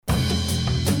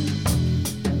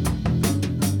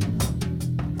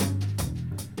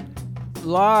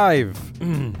live.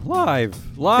 Oh,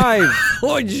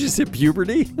 did you just hit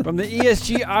puberty? From the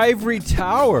ESG Ivory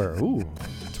Tower. Ooh,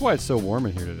 that's why it's so warm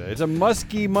in here today. It's a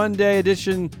musky Monday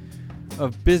edition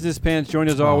of Business Pants, joined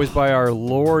as always by our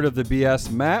Lord of the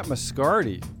BS, Matt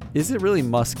Moscardi. Is it really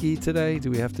musky today? Do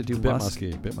we have to do Bit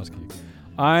musky.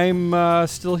 I'm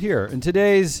still here. And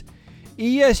today's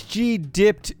ESG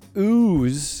dipped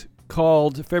ooze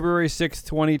called February 6th,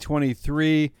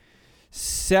 2023.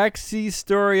 Sexy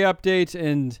story updates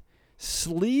and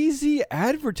sleazy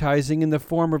advertising in the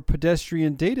form of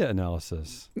pedestrian data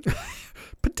analysis.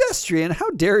 Pedestrian? How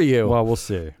dare you? Well, we'll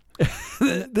see.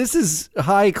 This is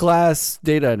high-class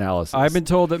data analysis. I've been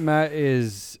told that Matt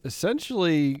is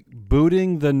essentially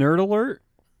booting the Nerd Alert,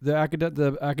 the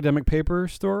academic paper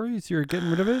stories. You're getting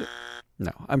rid of it?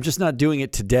 No, I'm just not doing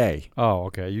it today. Oh,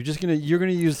 okay. You're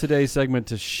gonna use today's segment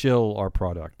to shill our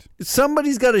product.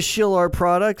 Somebody's got to shill our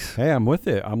product. Hey, I'm with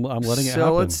it. I'm letting it happen.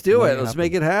 So let's do it. Let's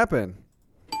make it happen.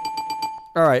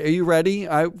 All right, are you ready?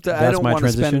 I don't want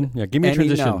to spend. Yeah, give me a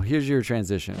transition. No, here's your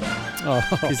transition. Oh,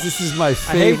 because this is my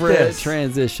favorite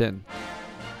transition.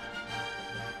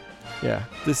 Yeah,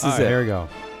 this is it. Here we go.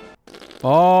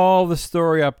 All the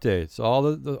story updates,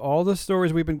 all the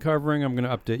stories we've been covering, I'm going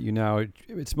to update you now.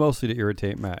 It's mostly to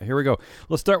irritate Matt. Here we go.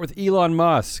 Let's start with Elon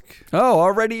Musk. Oh,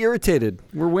 already irritated.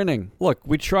 We're winning. Look,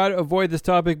 we try to avoid this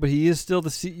topic, but he is still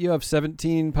the CEO of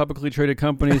 17 publicly traded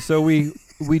companies. So we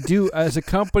do, as a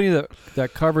company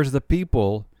that covers the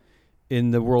people in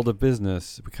the world of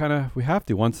business, we have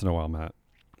to once in a while, Matt.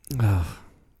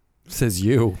 Says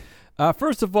you.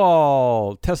 First of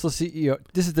all, Tesla CEO.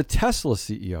 This is the Tesla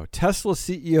CEO. Tesla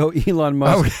CEO Elon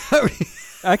Musk.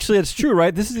 Actually, it's true,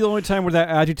 right? This is the only time where that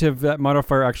adjective, that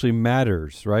modifier actually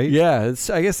matters, right? Yeah,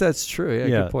 I guess that's true.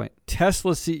 Yeah, good point.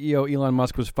 Tesla CEO Elon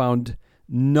Musk was found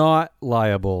not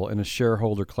liable in a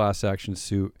shareholder class action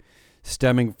suit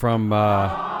stemming from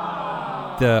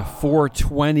the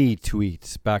 420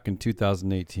 tweets back in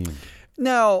 2018.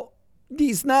 Now,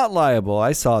 he's not liable.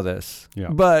 I saw this. Yeah.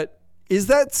 But is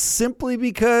that simply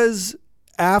because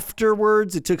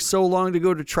afterwards it took so long to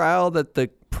go to trial that the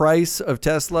price of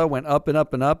Tesla went up and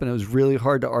up and up, and it was really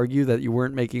hard to argue that you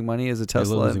weren't making money as a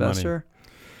Tesla investor?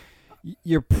 Money.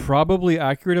 You're probably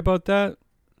accurate about that.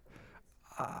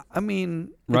 I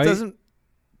mean, right? It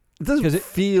doesn't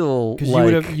feel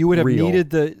like you would have real. needed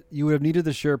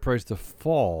the share price to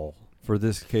fall for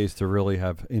this case to really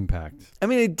have impact. I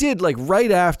mean, it did right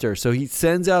right after. So he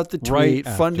sends out the tweet,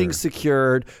 funding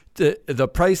secured, the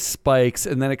price spikes,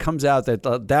 and then it comes out that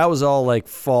that was all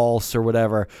false or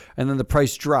whatever, and then the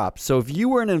price drops. So if you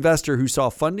were an investor who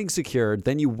saw funding secured,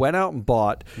 then you went out and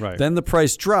bought, then the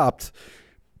price dropped,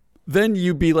 then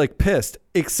you'd be pissed.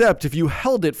 Except if you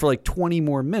held it for 20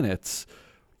 more minutes,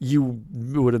 you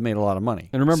would have made a lot of money.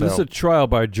 And remember, this is a trial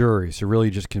by jury, so really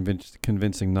just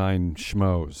convincing 9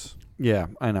 schmoes. Yeah,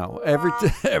 I know. Every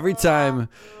time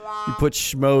you put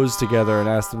schmoes together and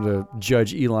ask them to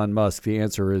judge Elon Musk, the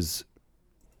answer is...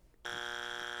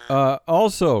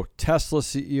 Also, Tesla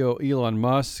CEO Elon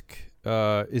Musk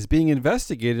is being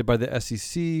investigated by the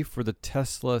SEC for the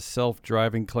Tesla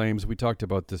self-driving claims. We talked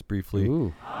about this briefly.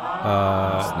 Ooh,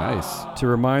 that's nice. To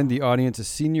remind the audience, a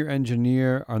senior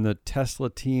engineer on the Tesla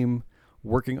team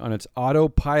working on its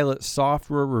autopilot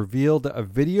software revealed that a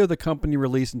video the company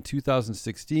released in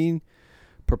 2016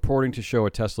 purporting to show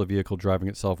a Tesla vehicle driving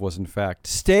itself was in fact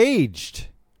staged.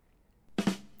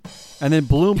 And then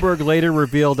Bloomberg later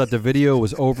revealed that the video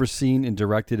was overseen and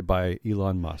directed by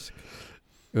Elon Musk.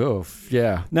 Oh,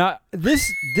 yeah. Now, this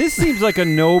seems like a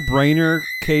no-brainer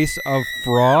case of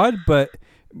fraud, but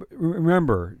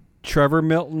remember, Trevor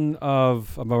Milton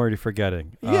of, I'm already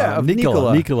forgetting. Of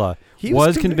Nikola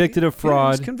was convicted of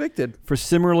fraud. He was convicted. For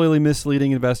similarly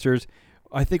misleading investors.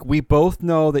 I think we both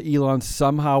know that Elon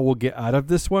somehow will get out of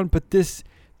this one, but this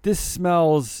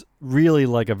smells really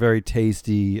like a very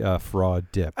tasty fraud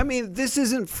dip. I mean, this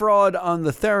isn't fraud on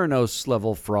the Theranos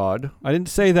level fraud. I didn't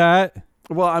say that.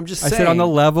 Well, I'm just saying. I said on the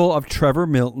level of Trevor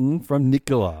Milton from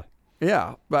Nikola.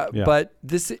 Yeah, but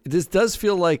this does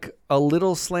feel like a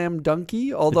little slam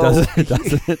dunky, although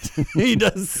he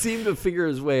does seem to figure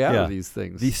his way out of these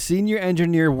things. The senior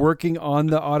engineer working on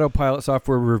the autopilot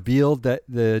software revealed that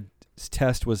the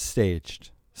test was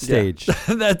staged. Yeah.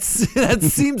 that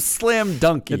seems slam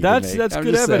dunky. That's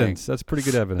good evidence. That's pretty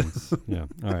good evidence. Yeah.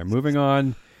 All right, moving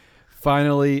on.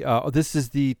 Finally, this is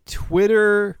the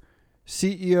Twitter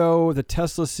CEO, the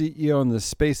Tesla CEO, and the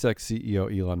SpaceX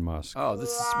CEO, Elon Musk. Oh, this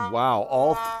is, wow.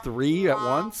 All 3 at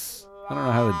once? I don't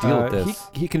know how to deal with this.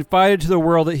 He confided to the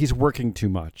world that he's working too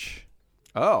much.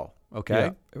 Oh,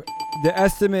 okay. Yeah. The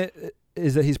estimate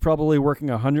is that he's probably working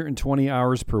 120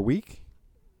 hours per week.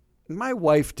 My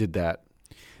wife did that.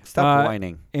 Stop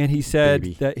whining. And he said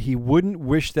baby. that he wouldn't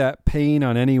wish that pain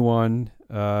on anyone.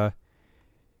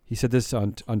 He said this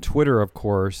on Twitter, of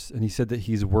course, and he said that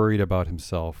he's worried about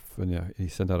himself. And he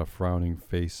sent out a frowning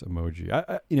face emoji.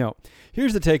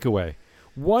 Here's the takeaway.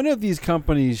 One of these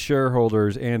companies'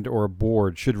 shareholders and or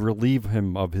board should relieve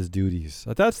him of his duties.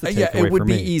 That's the takeaway for me. Yeah, it would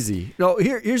be easy. No,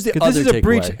 here's the other this is a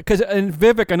breach. And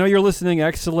Vivek, I know you're listening.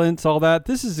 Excellence, all that.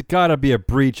 This has got to be a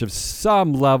breach of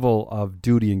some level of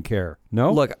duty and care.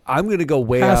 No, look, I'm going to go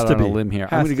way out on a limb here.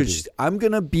 I'm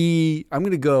going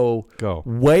to go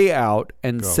way out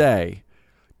and say,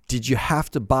 did you have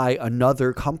to buy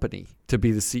another company to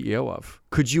be the CEO of?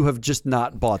 Could you have just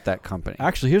not bought that company?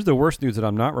 Actually, here's the worst news that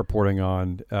I'm not reporting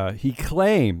on.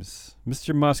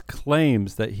 Mr. Musk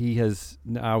claims that he has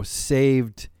now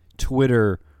saved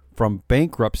Twitter from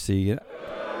bankruptcy.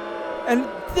 And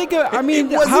think of,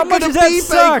 how much does that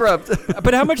suck?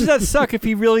 But how much does that suck if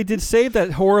he really did save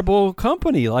that horrible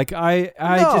company? Like I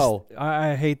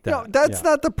hate that. No, that's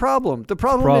not the problem. The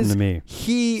problem is to me.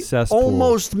 He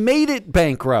almost made it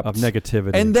bankrupt of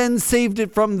negativity, and then saved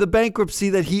it from the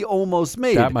bankruptcy that he almost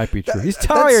made. That might be true. He's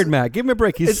tired, Matt. Give him a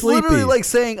break. He's sleepy. It's literally like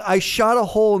saying, "I shot a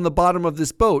hole in the bottom of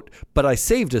this boat, but I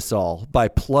saved us all by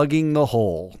plugging the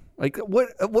hole." Like what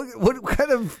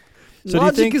kind of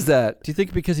logic is that? Do you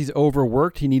think because he's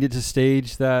overworked, he needed to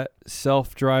stage that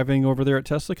self-driving over there at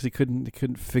Tesla because he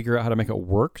couldn't figure out how to make it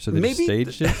work, so they just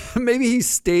staged it? Maybe he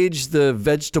staged the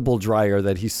vegetable dryer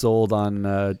that he sold on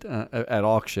at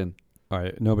auction. All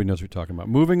right, nobody knows what you're talking about.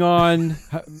 Moving on,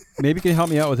 maybe you can help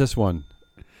me out with this one.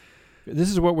 This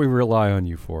is what we rely on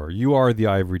you for. You are the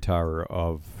ivory tower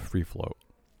of free float.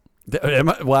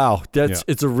 Wow,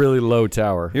 it's a really low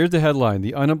tower. Here's the headline.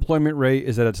 The unemployment rate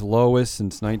is at its lowest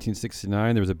since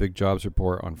 1969. There was a big jobs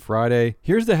report on Friday.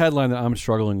 Here's the headline that I'm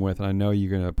struggling with, and I know you're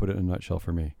going to put it in a nutshell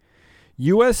for me.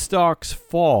 U.S. stocks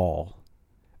fall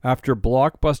after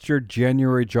blockbuster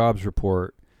January jobs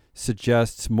report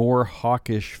suggests more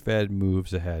hawkish Fed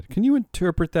moves ahead. Can you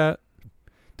interpret that?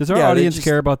 Does our audience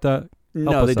care about that?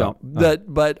 No, they don't.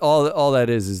 But all that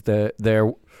is that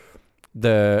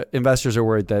the investors are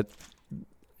worried that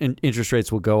interest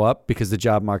rates will go up because the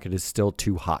job market is still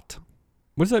too hot.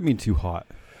 What does that mean, too hot?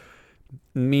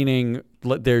 Meaning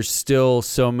there's still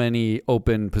so many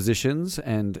open positions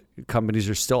and companies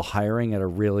are still hiring at a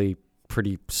really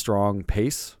pretty strong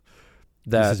pace.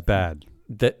 This is bad.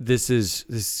 That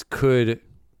this could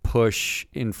push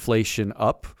inflation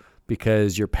up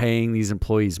because you're paying these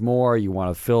employees more. You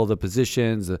want to fill the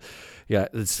positions.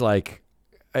 It's like...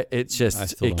 it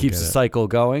keeps the cycle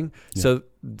going. Yeah. So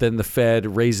then the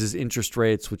Fed raises interest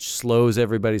rates, which slows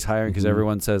everybody's hiring because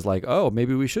everyone says like, oh,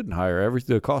 maybe we shouldn't hire.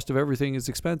 The cost of everything is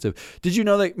expensive. Did you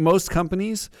know that most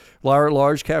companies,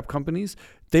 large cap companies,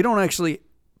 they don't actually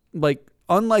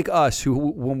unlike us who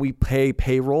when we pay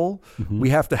payroll, we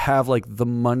have to have like the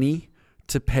money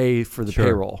to pay for the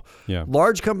payroll. Yeah.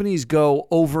 Large companies go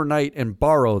overnight and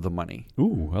borrow the money.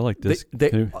 Ooh, I like this.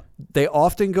 They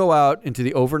often go out into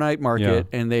the overnight market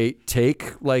and they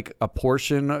take like a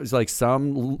portion, like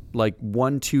some like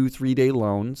 1, 2, 3 day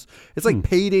loans. It's like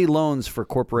payday loans for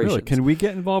corporations. Really? Can we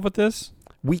get involved with this?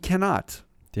 We cannot.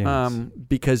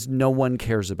 Because no one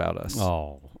cares about us. Oh,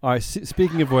 all right.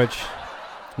 Speaking of which,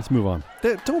 let's move on.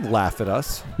 Don't laugh at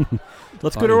us.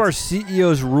 Let's go to our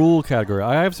CEO's rule category.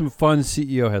 I have some fun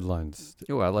CEO headlines.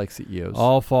 Oh, I like CEOs.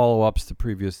 All follow-ups to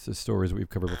previous stories that we've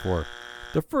covered before.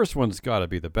 The first one's got to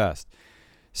be the best.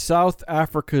 South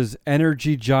Africa's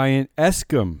energy giant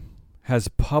Eskom has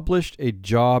published a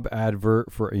job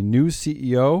advert for a new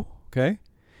CEO. Okay.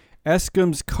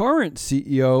 Eskom's current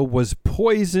CEO was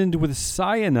poisoned with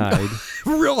cyanide.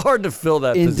 Real hard to fill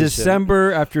that in position.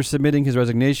 December after submitting his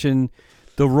resignation.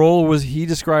 The role he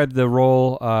described the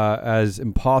role as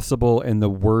impossible and the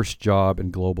worst job in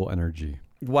global energy.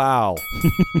 Wow.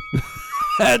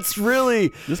 That's really...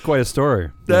 This is quite a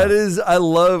story. That is,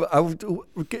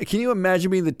 can you imagine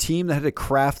being the team that had to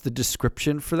craft the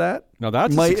description for that? No,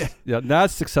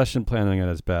 that's succession planning at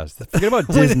its best. Forget about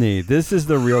Disney. This is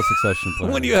the real succession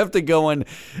planning. When you have to go on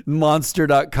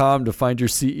monster.com to find your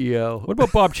CEO. What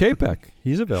about Bob Chapek?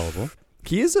 He's available.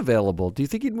 He is available. Do you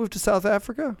think he'd move to South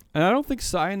Africa? And I don't think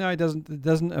cyanide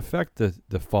doesn't affect the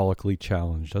follically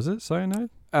challenged, does it?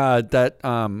 Cyanide?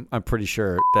 I'm pretty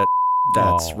sure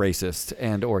that's racist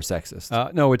and or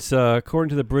sexist. No, it's according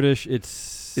to the British, it's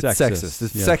sexist.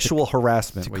 It's sexual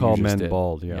harassment. To call men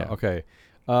bald. Yeah. Okay.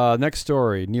 Next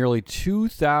story. Nearly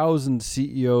 2,000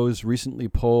 CEOs recently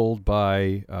polled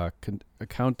by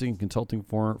accounting consulting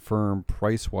firm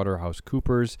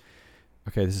PricewaterhouseCoopers.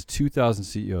 Okay, this is 2,000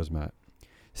 CEOs, Matt.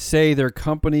 Say their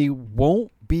company won't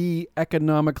be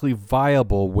economically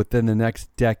viable within the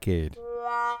next decade.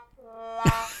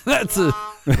 That's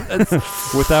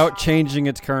without changing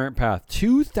its current path.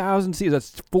 2,000 CEOs.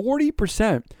 That's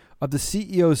 40% of the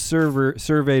CEOs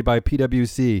surveyed by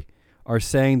PwC are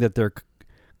saying that their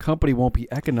company won't be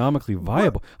economically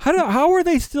viable. How do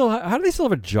they still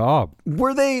have a job?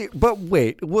 Were they? But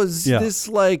wait, was this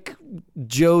like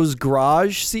Joe's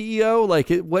Garage CEO? Like,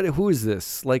 who is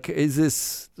this? Like, is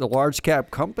this the large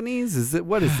cap companies?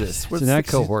 What is this? What's the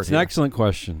cohort? It's an excellent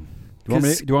question. Do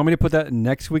you want me to put that in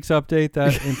next week's update,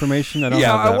 that information? I don't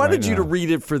have that I wanted you now. to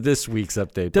read it for this week's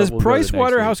update. Does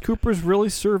PricewaterhouseCoopers really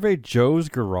survey Joe's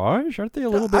Garage? Aren't they a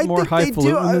little bit more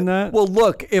highfalutin than that? Well,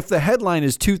 look, if the headline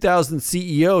is 2,000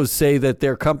 CEOs say that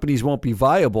their companies won't be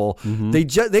viable, they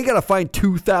got to find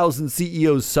 2,000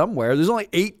 CEOs somewhere. There's only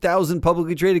 8,000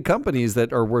 publicly traded companies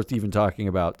that are worth even talking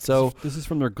about. So this is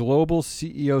from their global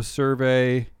CEO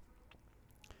survey.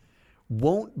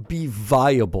 Won't be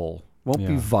viable.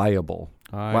 Be viable.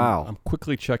 Wow. I'm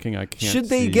quickly checking. I can't Should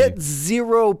they get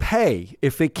zero pay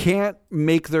if they can't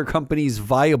make their companies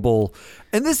viable?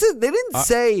 And they didn't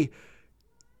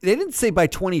say by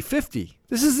 2050.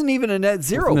 This isn't even a net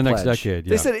zero in the pledge. Next decade.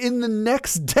 Yeah. They said in the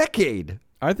next decade.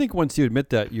 I think once you admit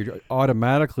that, you're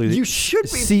automatically you should be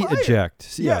seat fired. Eject.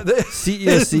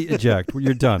 CEO seat eject.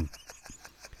 You're done.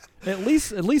 At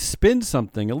least spin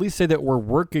something. At least say that we're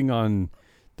working on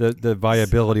the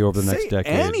viability over the next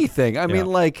decade. Anything. I mean,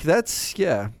 like, that's,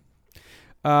 moving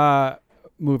on.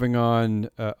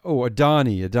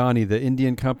 Adani, the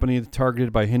Indian company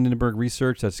targeted by Hindenburg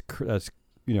Research, that's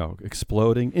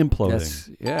exploding,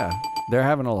 imploding. They're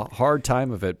having a hard time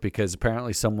of it because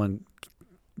apparently someone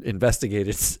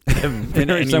investigated them in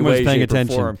any someone's way, paying shape,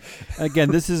 attention. or form. Again,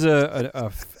 this is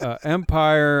a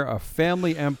empire, a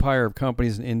family empire of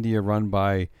companies in India run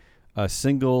by a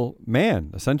single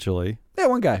man, essentially. Yeah,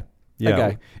 one guy. Yeah, a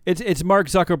guy. It's Mark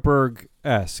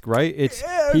Zuckerberg-esque, right?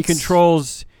 He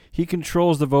controls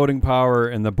the voting power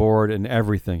and the board and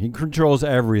everything. He controls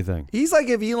everything. He's like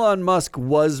if Elon Musk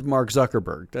was Mark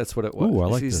Zuckerberg. That's what it was. Ooh, I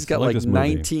like He's this. got I like like this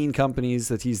movie. 19 companies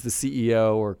that he's the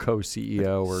CEO or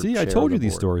co-CEO or See, I chair told of you the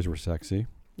these board. stories were sexy.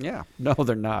 Yeah. No,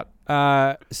 they're not.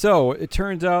 So it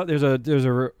turns out there's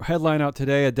a headline out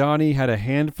today. Adani had a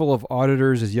handful of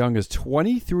auditors as young as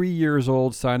 23 years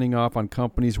old signing off on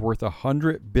companies worth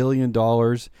 $100 billion.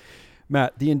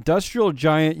 Matt, the industrial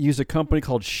giant used a company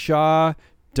called Shah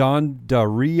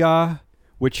Dondaria,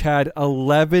 which had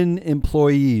 11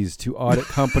 employees to audit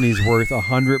companies worth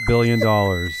 $100 billion.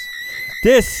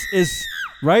 This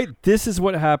is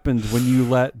what happens when you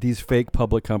let these fake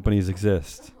public companies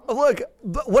exist. Look,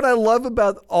 what I love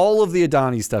about all of the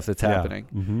Adani stuff that's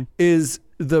happening is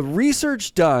the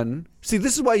research done. See,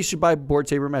 this is why you should buy Board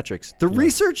Sabermetrics. The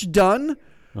research done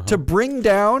to bring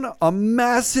down a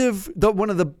massive, one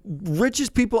of the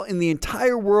richest people in the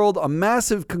entire world, a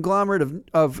massive conglomerate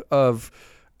of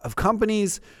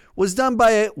companies, was done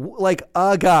by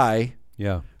a guy.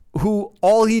 Yeah. Who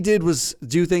all he did was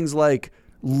do things like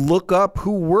look up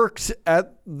who works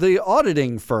at the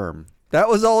auditing firm. That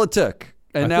was all it took.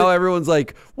 And now everyone's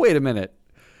like, wait a minute.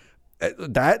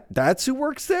 That's who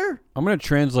works there? I'm going to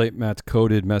translate Matt's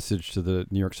coded message to the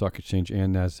New York Stock Exchange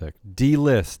and NASDAQ.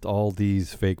 Delist all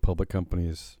these fake public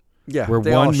companies. Yeah, where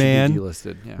they all should be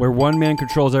delisted. Yeah. Where one man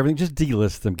controls everything. Just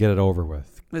delist them. Get it over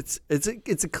with. It's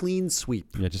a clean sweep.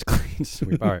 Yeah, just clean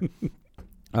sweep. All right.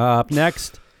 Up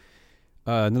next,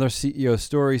 another CEO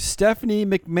story. Stephanie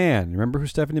McMahon. Remember who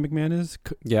Stephanie McMahon is?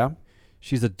 Yeah.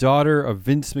 She's the daughter of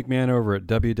Vince McMahon over at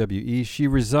WWE. She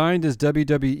resigned as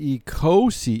WWE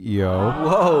co-CEO.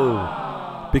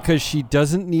 Whoa. Because she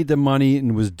doesn't need the money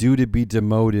and was due to be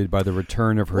demoted by the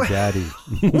return of her daddy.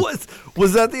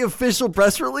 Was that the official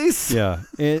press release? Yeah.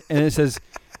 And it says,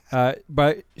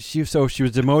 she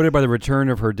was demoted by the return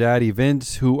of her daddy,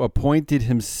 Vince, who appointed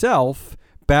himself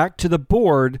back to the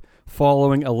board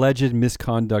following alleged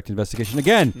misconduct investigation.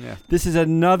 Again, This is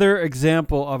another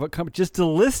example of a company. Just to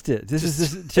list it. This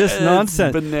is just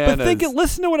nonsense. Bananas. But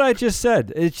listen to what I just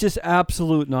said. It's just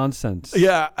absolute nonsense.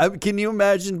 Yeah. Can you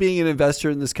imagine being an investor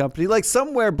in this company? Like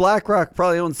somewhere BlackRock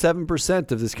probably owns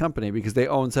 7% of this company because they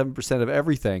own 7% of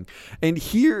everything. And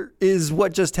here is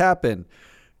what just happened.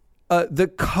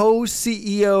 The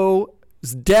co-CEO's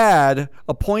dad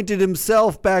appointed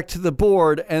himself back to the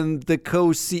board, and the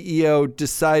co-CEO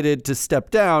decided to step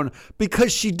down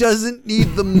because she doesn't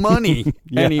need the money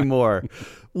anymore.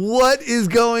 What is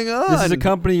going on? This is a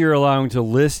company you're allowing to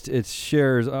list its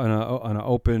shares on an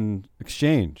open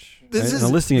exchange. On a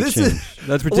listing exchange.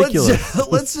 That's ridiculous.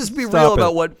 Let's just be real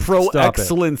about what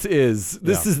pro-excellence is.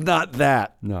 This is not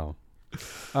that. No.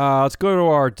 Let's go to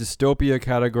our dystopia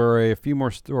category. A few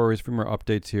more stories, a few more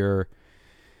updates here.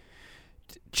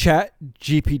 Chat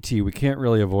GPT. We can't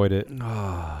really avoid it.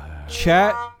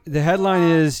 The headline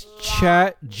is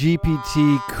Chat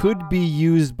GPT could be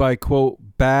used by, quote,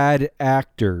 bad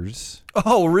actors.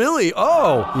 Oh, really?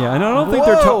 Oh. Yeah, and I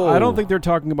don't think they're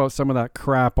talking about some of that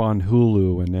crap on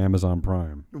Hulu and Amazon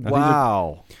Prime.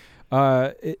 Wow.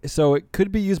 So it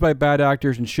could be used by bad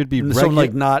actors and should be so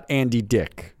like not Andy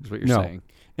Dick is what you're saying.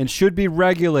 And should be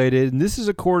regulated. And this is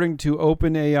according to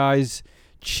OpenAI's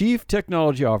chief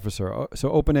technology officer. So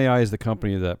OpenAI is the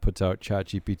company that puts out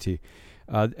ChatGPT.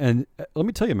 And let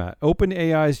me tell you, Matt,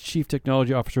 OpenAI's chief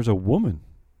technology officer is a woman.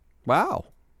 Wow.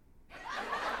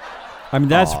 I mean,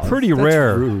 that's pretty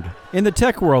rare. Rude. In the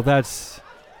tech world, does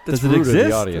it rude exist? Of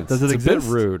the audience. Does it exist? A bit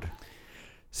rude.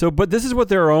 So, but this is what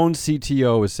their own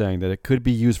CTO is saying, that it could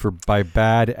be used by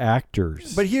bad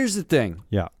actors. But here's the thing.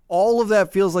 Yeah. All of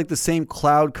that feels like the same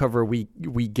cloud cover we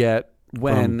get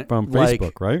when from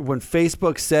Facebook, right? When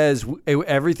Facebook says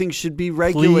everything should be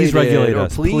regulated, please regulate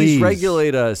us. Please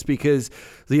regulate us, because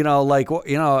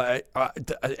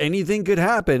anything could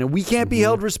happen, and we can't be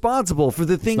held responsible for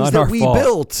the things that we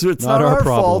built. So it's not our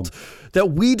fault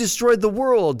that we destroyed the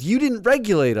world. You didn't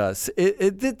regulate us.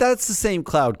 That's the same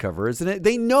cloud cover, isn't it?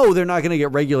 They know they're not going to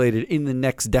get regulated in the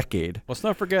next decade. Let's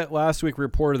not forget, last week we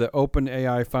reported that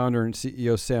OpenAI founder and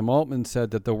CEO Sam Altman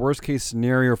said that the worst case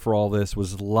scenario for all this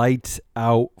was lights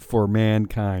out for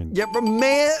mankind. Yeah,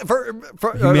 for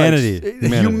humanity.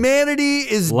 Humanity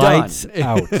is lights done.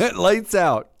 Out. Lights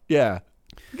out. Yeah.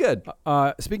 Good.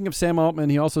 Speaking of Sam Altman,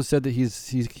 he also said that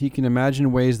he can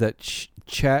imagine ways that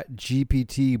Chat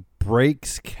GPT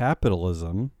breaks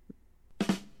capitalism.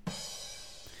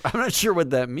 I'm not sure what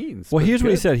that means. Well, here's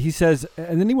what he said. He says,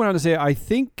 and then he went on to say, I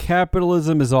think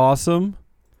capitalism is awesome.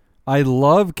 I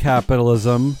love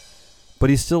capitalism, but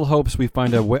he still hopes we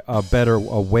find a way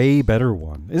better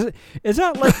one. Is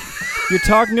that like you're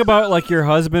talking about like your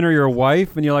husband or your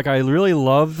wife, and you're like, I really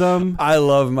love them. I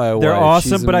love my wife. They're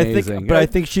awesome, She's but amazing. I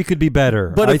think she could be better.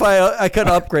 But if I could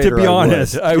upgrade her, to be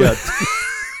honest, I would.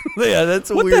 Yeah,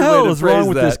 that's a weird way to phrase that. What the hell is wrong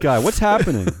with this guy? What's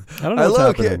happening? I don't know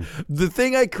what's happening. The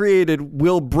thing I created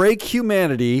will break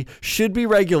humanity, should be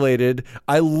regulated.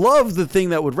 I love the thing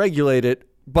that would regulate it,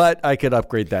 but I could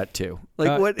upgrade that too.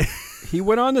 Like what? He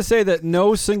went on to say that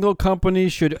no single company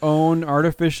should own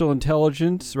artificial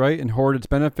intelligence, right, and hoard its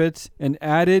benefits, and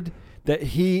added that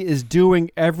he is doing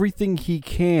everything he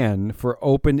can for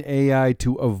OpenAI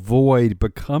to avoid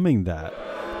becoming that.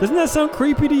 Doesn't that sound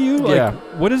creepy to you? Yeah.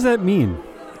 What does that mean?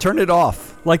 Turn it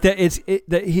off. Like that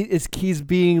he's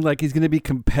being like he's going to be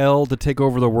compelled to take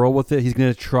over the world with it. He's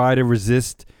going to try to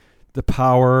resist the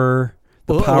power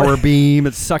beam.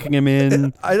 It's sucking him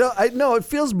in. I know. It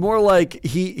feels more like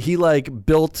he like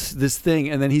built this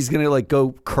thing and then he's going to like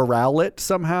go corral it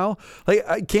somehow.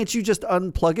 Like, can't you just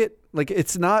unplug it? Like,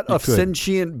 it's not a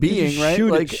sentient being,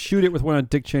 right? Shoot it with one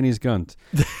of Dick Cheney's guns.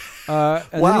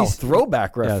 Wow,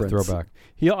 throwback reference. Yeah, throwback.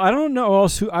 I don't know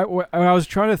else who. I was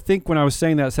trying to think when I was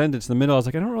saying that sentence in the middle. I was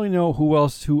like, I don't really know who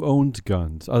owns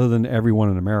guns other than everyone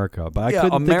in America. But I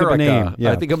couldn't think of a name.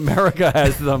 Yeah. I think America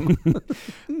has them.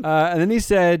 And then he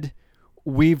said,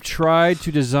 we've tried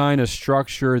to design a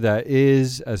structure that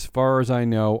is, as far as I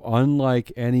know,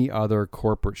 unlike any other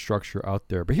corporate structure out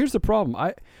there. But here's the problem.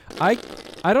 I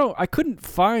couldn't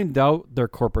find out their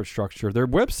corporate structure. Their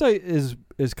website is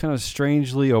kind of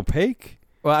strangely opaque.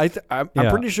 Well, I'm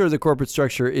pretty sure the corporate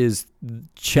structure is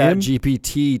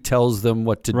ChatGPT tells them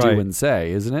what to do and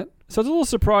say, isn't it? So I was a little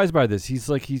surprised by this. He's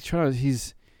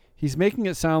making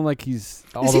it sound like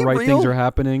all the right things are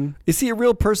happening. Is he a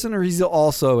real person or he's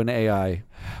also an AI?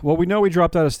 Well, we know he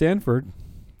dropped out of Stanford.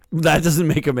 That doesn't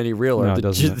make him any realer. No, the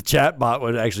chatbot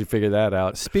would actually figure that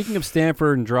out. Speaking of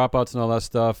Stanford and dropouts and all that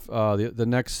stuff, the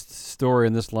next story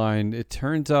in this line, it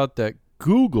turns out that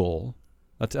Google,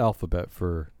 that's Alphabet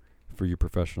for you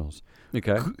professionals.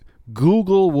 Okay.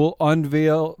 Google will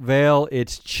unveil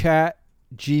its Chat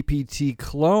GPT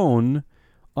clone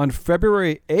on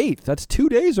February 8th. That's 2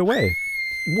 days away.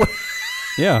 What?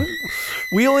 Yeah.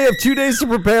 We only have 2 days to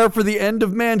prepare for the end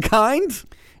of mankind?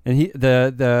 And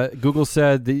the Google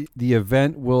said the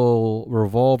event will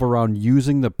revolve around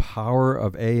using the power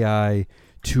of AI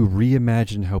to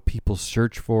reimagine how people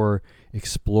search for,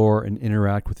 explore, and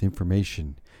interact with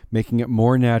information, making it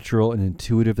more natural and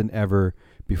intuitive than ever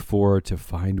before to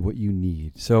find what you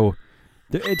need. So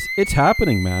it's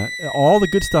happening, Matt. All the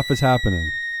good stuff is happening.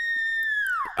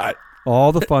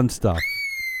 All the fun stuff.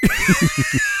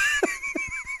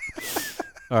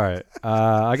 All right.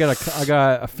 I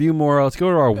got a few more. Let's go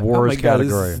to our wars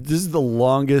category. This is the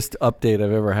longest update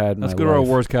I've ever had in Let's my go life. to our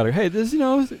wars category. Hey, this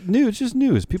news. It's just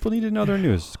news. People need to know their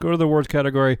news. Let's go to the wars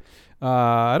category.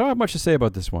 I don't have much to say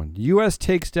about this one. U.S.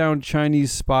 takes down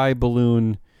Chinese spy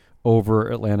balloon over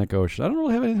Atlantic Ocean. I don't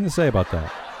really have anything to say about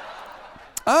that.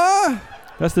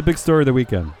 That's the big story of the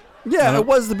weekend. Yeah, it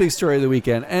was the big story of the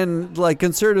weekend, and like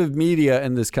conservative media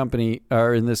in this company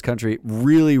or in this country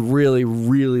really, really,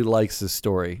 really likes this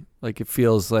story. Like it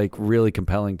feels like really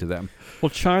compelling to them. Well,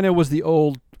 China was the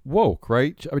old woke,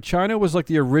 right? I mean, China was like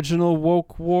the original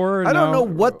woke war. I don't know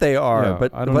what they are,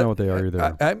 but I don't know what they are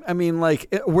either. I mean,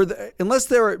 like, unless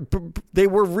they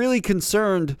were really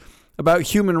concerned about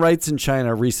human rights in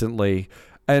China recently.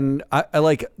 And I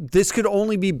like this could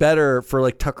only be better for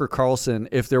like Tucker Carlson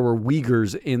if there were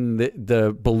Uyghurs in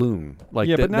the balloon. Like,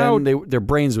 but now then their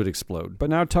brains would explode. But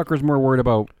now Tucker's more worried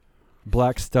about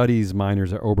black studies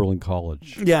minors at Oberlin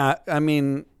College. Yeah, I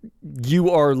mean, you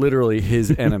are literally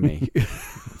his enemy.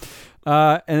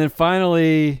 And then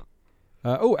finally,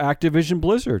 Activision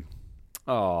Blizzard.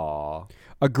 Aww.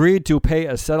 Agreed to pay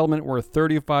a settlement worth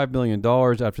 $35 million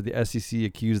after the SEC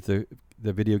accused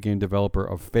the video game developer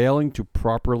of failing to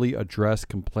properly address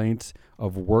complaints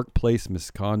of workplace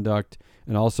misconduct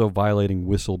and also violating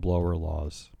whistleblower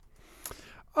laws.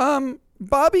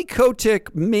 Bobby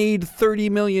Kotick made $30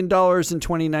 million in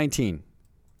 2019.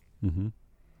 Mm-hmm.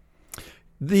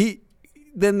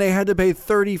 Then they had to pay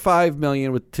 $35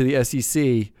 million to the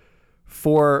SEC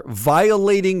for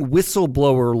violating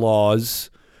whistleblower laws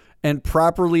and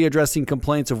properly addressing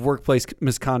complaints of workplace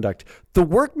misconduct. The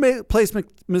workplace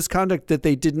misconduct that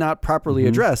they did not properly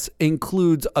address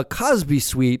includes a Cosby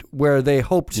suite where they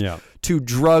hoped to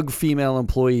drug female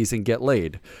employees and get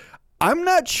laid. I'm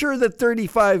not sure that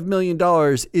 $35 million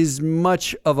is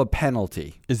much of a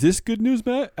penalty. Is this good news,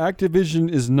 Matt? Activision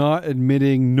is not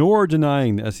admitting nor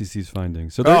denying the SEC's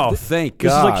findings. So thank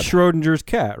God. This is like Schrodinger's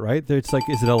cat, right? It's like,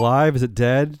 is it alive? Is it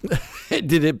dead?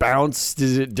 Did it bounce?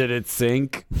 Did it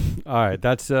sink? All right,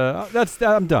 that's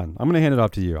I'm done. I'm going to hand it off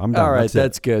to you. I'm done. All right,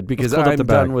 that's good because I'm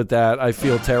done with that. I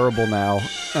feel terrible now.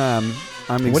 I'm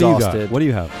exhausted. What do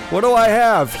you have? What do I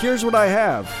have? Here's what I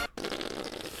have.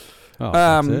 Oh,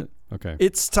 that's it? Okay.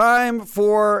 It's time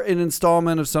for an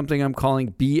installment of something I'm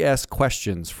calling BS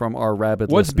questions from our rabid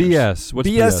listeners. BS? What's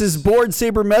BS is board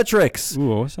sabermetrics.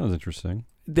 Ooh, that sounds interesting.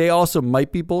 They also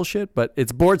might be bullshit, but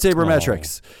it's board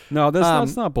sabermetrics. No,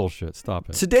 that's not bullshit. Stop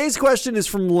it. Today's question is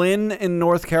from Lynn in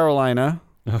North Carolina.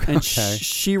 Okay. And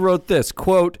she wrote this,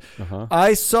 quote,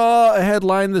 I saw a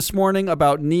headline this morning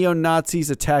about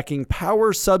neo-Nazis attacking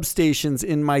power substations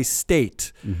in my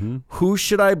state. Mm-hmm. Who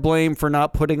should I blame for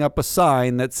not putting up a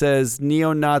sign that says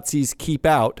neo-Nazis keep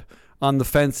out on the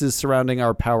fences surrounding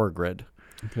our power grid?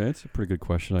 Okay, that's a pretty good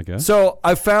question, I guess. So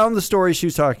I found the story she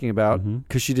was talking about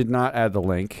because she did not add the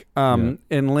link. And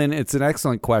Lynn, it's an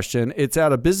excellent question. It's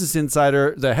out of Business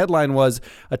Insider. The headline was,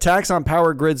 attacks on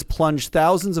power grids plunge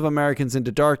thousands of Americans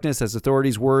into darkness as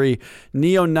authorities worry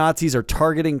neo-Nazis are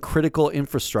targeting critical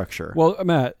infrastructure. Well,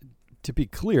 Matt, to be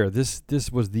clear, this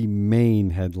was the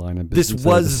main headline of Business This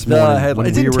was the headline.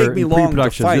 It didn't take me long to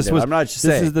find it. I'm not just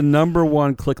saying. This is the number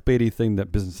one clickbaity thing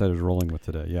that Business Insider is rolling with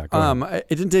today. Yeah, go ahead.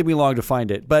 It didn't take me long to find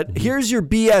it. But here's your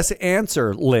BS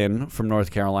answer, Lynn from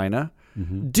North Carolina.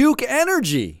 Duke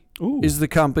Energy is the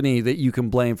company that you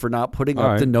can blame for not putting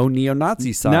up the no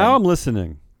neo-Nazi sign. Now I'm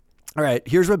listening. All right,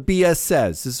 here's what BS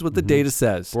says. This is what the data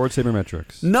says. Board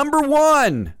sabermetrics. Number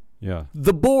one. Yeah.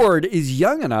 The board is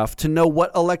young enough to know what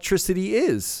electricity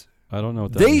is. I don't know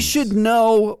what that means. They should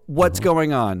know what's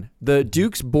going on. The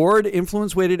Duke's board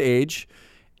influence weighted age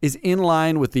is in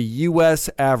line with the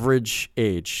U.S. average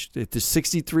age. It's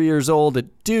 63 years old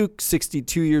at Duke,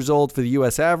 62 years old for the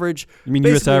U.S. average. You mean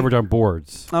U.S. average on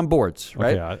boards? On boards,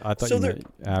 right? Okay, I thought you meant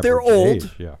average they're old. Age.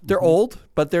 Yeah. They're old,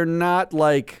 but they're not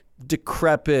like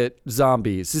decrepit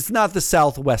zombies. It's not the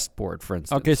Southwest board, for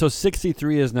instance. Okay, so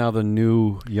 63 is now the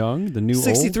new young, the new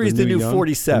 63 old, is the new young,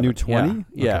 47. The new 20?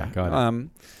 Yeah. Okay, got it.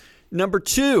 Number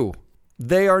two,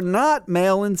 they are not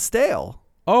male and stale.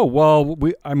 Oh, well,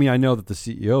 I know that the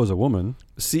CEO is a woman.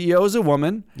 CEO is a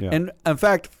woman. Yeah. And in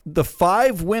fact, the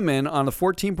 5 women on the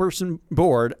 14-person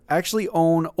board actually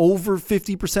own over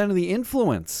 50% of the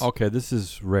influence. Okay, this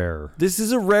is rare. This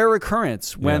is a rare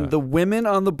occurrence when the women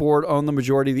on the board own the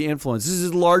majority of the influence. This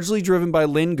is largely driven by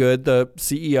Lynn Good, the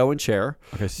CEO and chair.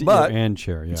 Okay, CEO and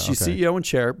chair, yeah. She's CEO and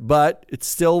chair, but it's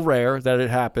still rare that it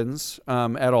happens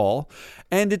at all.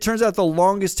 And it turns out the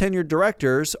longest tenured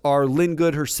directors are Lynn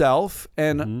Good herself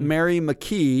and Mary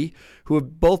McKee, who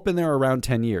have both been there around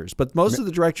 10 years. But most of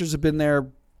the directors have been there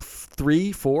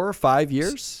 3, 4, 5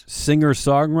 years.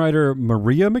 Singer-songwriter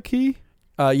Maria McKee?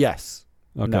 Yes.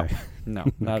 Okay. No,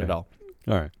 not at all.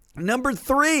 All right. Number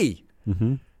 3,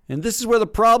 and this is where the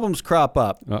problems crop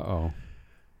up. Uh-oh.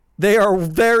 They are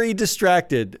very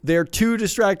distracted. They're too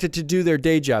distracted to do their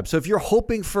day job. So if you're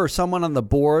hoping for someone on the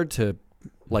board to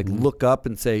look up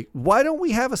and say, why don't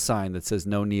we have a sign that says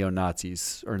no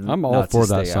neo-Nazis or I'm all Nazis for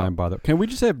that stay sign, out? by the way. Can we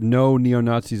just have no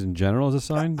neo-Nazis in general as a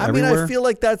sign I feel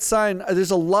like that sign,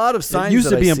 there's a lot of signs it used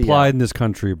that to be I see implied out. in this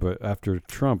country, but after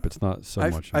Trump, it's not so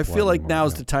much. I feel like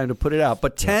now's the time to put it out.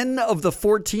 But 10 of the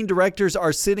 14 directors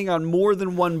are sitting on more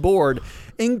than one board,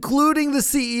 including the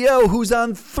CEO, who's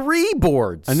on 3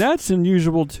 boards. And that's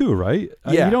unusual too, right?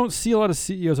 Yeah. You don't see a lot of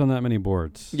CEOs on that many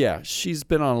boards. Yeah, she's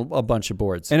been on a bunch of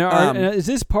boards. And, and is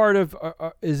this part of?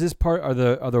 Are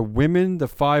the women, the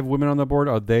 5 women on the board?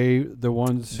 Are they the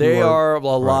ones? They are a right.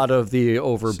 lot of the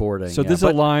overboarding. So this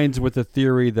aligns with the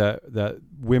theory that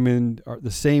women are the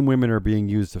same women are being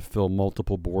used to fill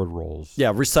multiple board roles.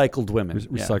 Yeah, recycled women.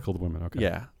 Recycled women. Okay.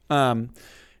 Yeah.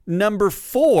 Number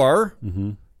 4.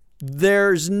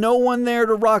 There's no one there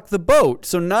to rock the boat.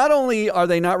 So not only are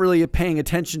they not really paying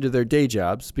attention to their day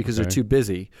jobs because they're too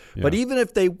busy, but even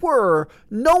if they were,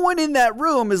 no one in that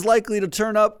room is likely to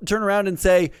turn around and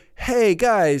say, hey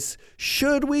guys,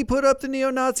 should we put up the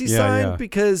neo-Nazi sign? Yeah.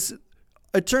 Because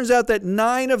it turns out that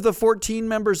 9 of the 14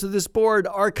 members of this board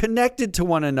are connected to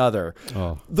one another.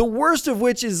 Oh. The worst of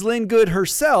which is Lynn Good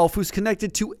herself, who's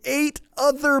connected to 8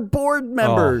 other board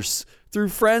members. Through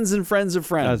friends and friends of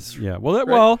friends.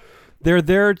 Well, they're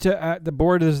there to act. The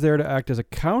board is there to act as a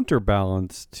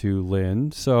counterbalance to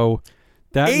Lynn. So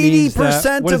that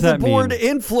 80% of the board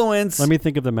influence. Let me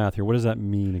think of the math here. What does that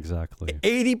mean exactly?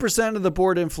 80% of the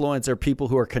board influence are people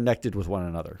who are connected with one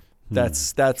another.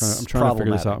 That's I'm trying to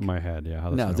figure this out in my head. Yeah.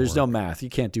 No, there's no math. You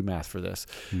can't do math for this.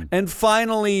 And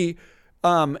finally,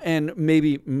 and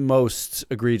maybe most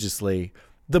egregiously,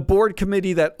 the board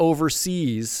committee that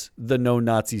oversees the no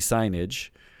Nazi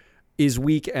signage is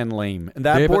weak and lame. And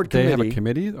that board committee. They have a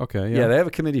committee? Okay. Yeah, they have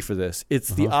a committee for this. It's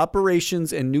the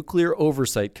Operations and Nuclear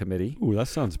Oversight Committee. Ooh, that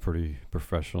sounds pretty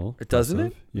professional. Doesn't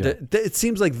it? Yeah. It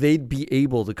seems like they'd be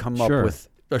able to come up with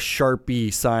a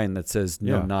Sharpie sign that says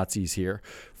no Nazis here.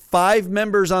 5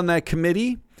 members on that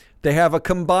committee. They have a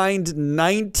combined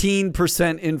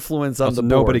 19% influence on the board.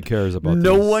 Nobody cares about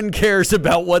No one cares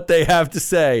about what they have to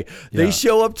say. Yeah. They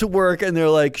show up to work and they're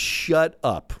like, shut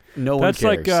up. No one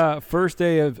cares. That's like first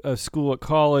day of school at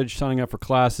college, signing up for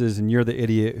classes, and you're the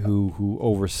idiot who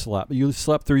overslept. You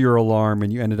slept through your alarm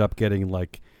and you ended up getting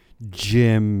like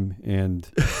gym and,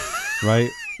 right?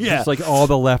 Yeah. It's like all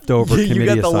the leftover committee You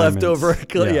got the assignments.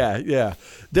 leftover. Yeah.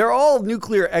 They're all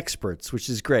nuclear experts, which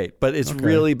is great, but it's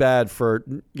really bad for,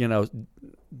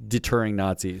 deterring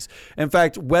Nazis. In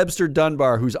fact, Webster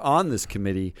Dunbar, who's on this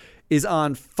committee, is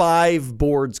on 5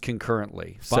 boards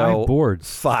concurrently. 5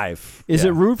 boards? 5. Is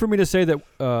it rude for me to say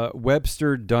that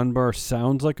Webster Dunbar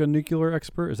sounds like a nuclear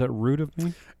expert? Is that rude of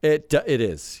me? It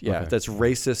is. Yeah, Okay. That's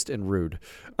racist and rude.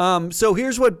 So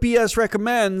here's what BS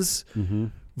recommends.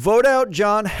 Vote out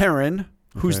John Herron,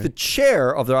 who's the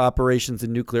chair of the Operations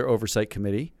and Nuclear Oversight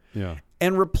Committee,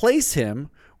 and replace him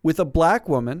with a black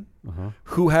woman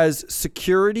who has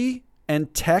security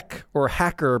and tech or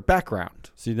hacker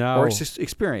background or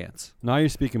experience. Now you're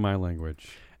speaking my language.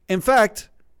 In fact,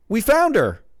 we found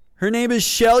her. Her name is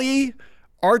Shelley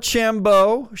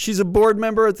Archambault. She's a board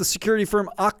member at the security firm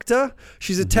Okta.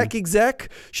 She's a tech exec.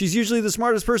 She's usually the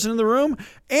smartest person in the room.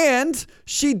 And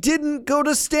she didn't go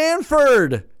to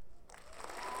Stanford.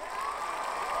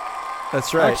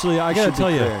 That's right. Actually, I got to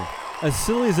tell you, as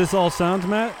silly as this all sounds,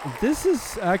 Matt, this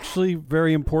is actually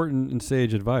very important and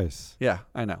sage advice. Yeah,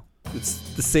 I know.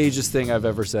 It's the sagest thing I've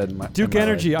ever said in my Duke in my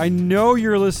Energy, life. I know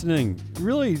you're listening.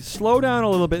 Really slow down a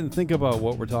little bit and think about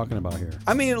what we're talking about here.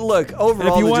 I mean, look,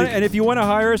 overall... And if you want to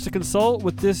hire us to consult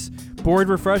with this board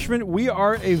refreshment, we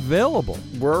are available.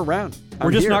 We're around.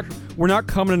 We're not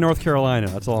coming to North Carolina,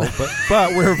 that's all.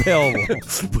 But we're available.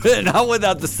 But not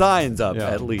without the signs up,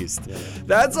 at least. Yeah.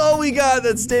 That's all we got.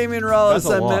 That's Damian Rollis.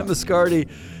 I'm Matt Moscardi.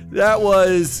 That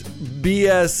was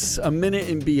BS, a minute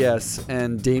in BS,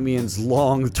 and Damian's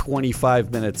long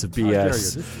 25 minutes of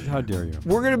BS. How dare you?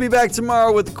 We're going to be back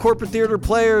tomorrow with Corporate Theater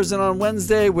Players, and on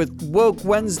Wednesday with Woke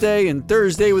Wednesday, and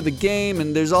Thursday with the game,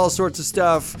 and there's all sorts of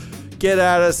stuff. Get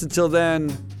at us. Until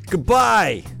then,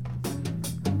 goodbye.